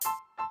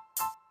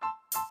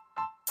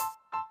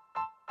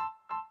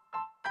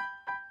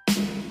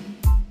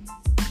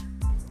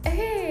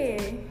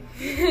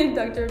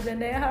Dr.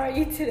 Bennett. How are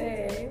you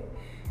today?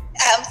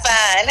 I'm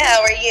fine.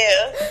 How are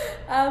you?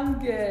 I'm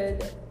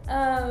good.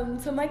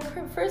 So my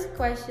first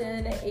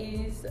question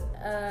is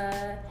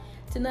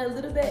to know a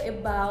little bit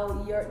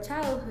about your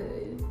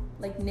childhood,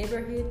 like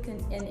neighborhood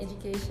and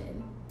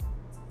education.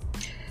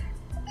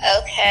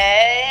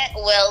 Okay.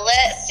 Well,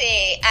 let's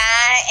see.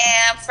 I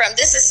am from.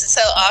 This is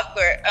so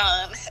awkward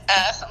on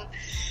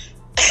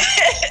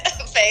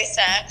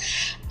FaceTime.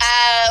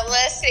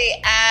 Let's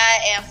see. I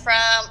am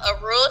from a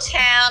rural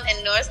town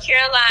in North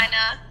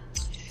Carolina.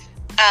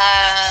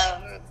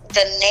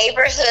 The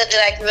neighborhood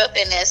that I grew up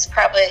in is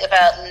probably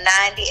about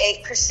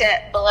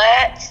 98%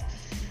 black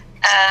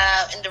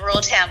in the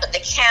rural town, but the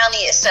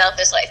county itself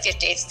is like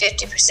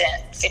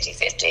 50%,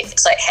 50.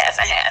 It's like half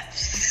and half.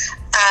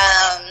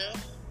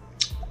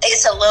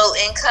 It's a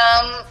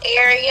low-income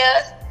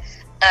area.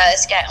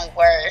 It's gotten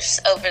worse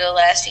over the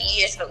last few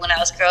years, but when I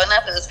was growing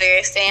up, it was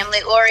very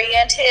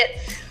family-oriented.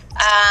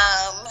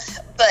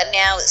 But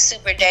now it's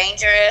super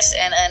dangerous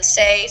and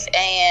unsafe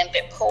and a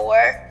bit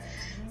poor.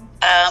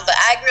 But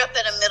I grew up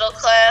in a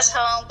middle-class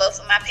home, both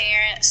of my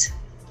parents.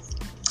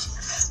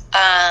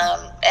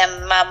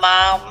 And my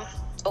mom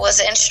was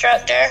an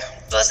instructor,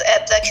 was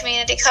at the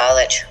community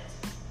college.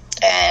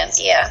 And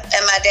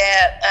my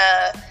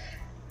dad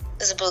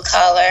was a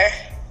blue-collar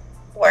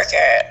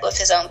worker with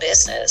his own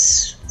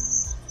business.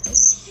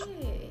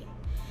 Okay.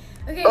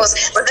 Is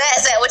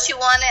that what you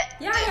wanted?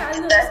 Yeah,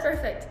 no, that's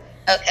perfect.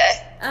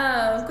 Okay.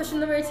 Question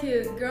number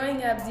 2.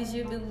 Growing up, did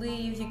you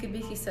believe you could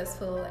be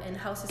successful, and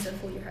how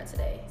successful you are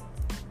today?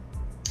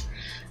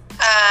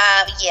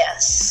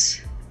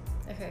 Yes.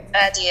 Okay.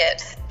 I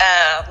did.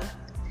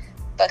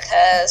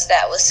 Because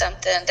that was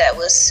something that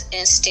was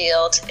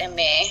instilled in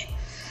me.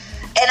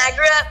 And I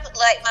grew up,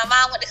 like, my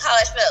mom went to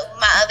college, but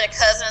my other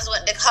cousins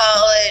went to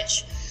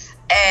college.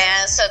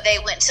 And so they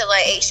went to,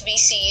 like,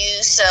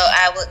 HBCU, so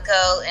I would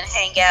go and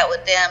hang out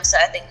with them. So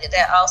I think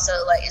that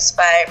also, like,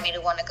 inspired me to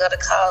want to go to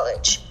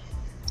college.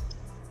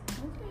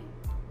 Okay.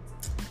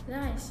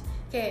 Nice.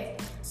 Okay.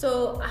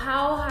 So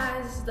how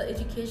has the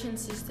education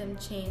system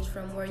changed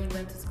from where you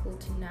went to school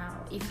to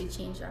now, if it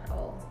changed at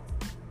all?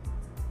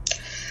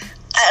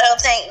 I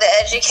don't think the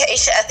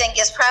education, I think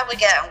it's probably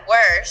gotten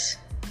worse.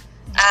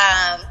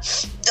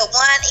 The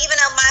one, even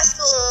though my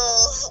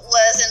school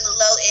was in the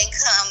low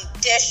income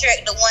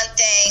district, the one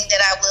thing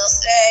that I will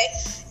say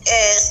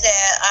is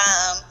that,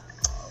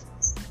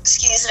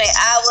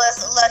 I was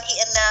lucky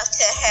enough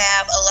to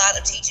have a lot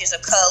of teachers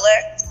of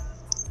color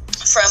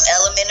from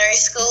elementary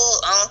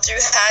school on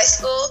through high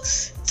school.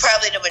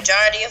 Probably the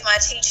majority of my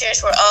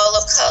teachers were all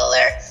of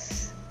color.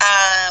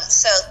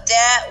 So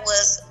that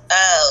was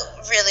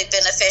really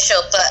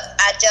beneficial, but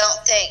I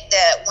don't think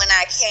that when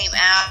I came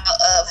out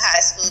of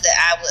high school that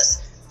I was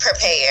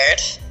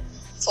prepared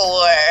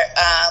for,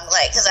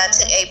 because I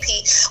took AP.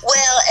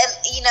 Well, and,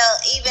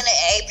 even in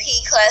AP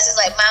classes,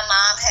 like, my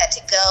mom had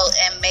to go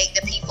and make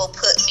the people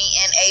put me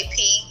in AP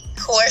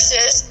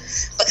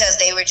courses because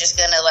they were just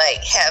going to,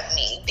 like, have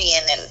me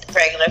being in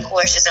regular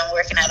courses and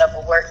working out of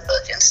a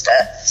workbook and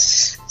stuff.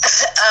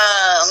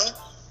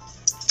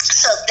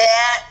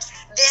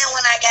 Then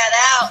when I got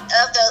out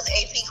of those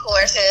AP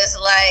courses,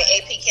 like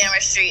AP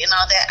chemistry and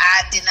all that,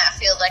 I did not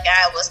feel like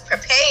I was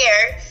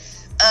prepared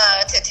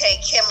to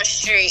take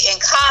chemistry in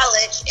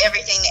college,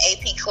 everything the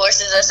AP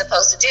courses are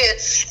supposed to do.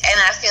 And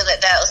I feel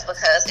that was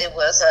because it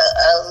was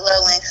a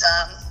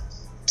low-income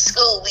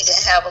school. We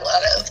didn't have a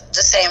lot of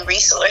the same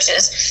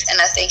resources,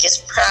 and I think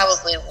it's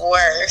probably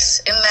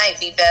worse. It might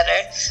be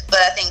better, but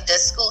I think the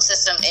school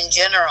system in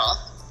general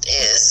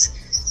is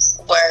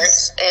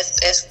worse, if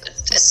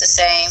it's the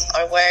same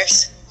or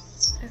worse.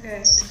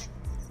 Okay.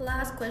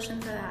 Last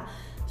question for that.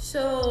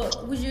 So,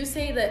 would you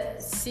say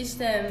that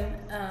system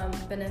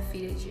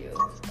benefited you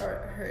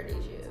or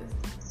hurted you?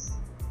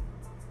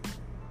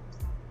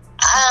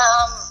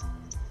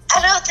 I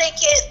don't think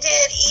it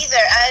did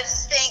either. I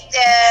just think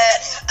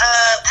that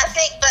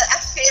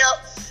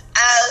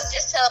I was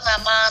just telling my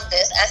mom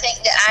this. I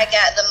think that I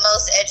got the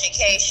most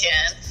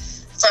education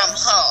from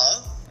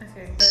home.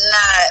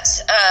 Not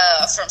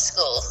from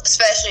school,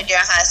 especially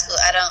during high school.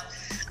 I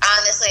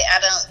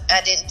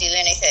didn't do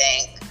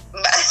anything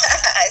by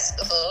high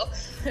school.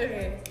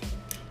 Okay.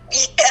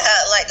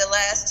 Yeah, like the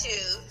last 2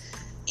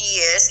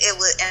 years,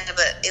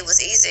 but it was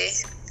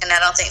easy, and I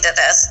don't think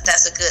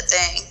that's a good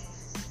thing.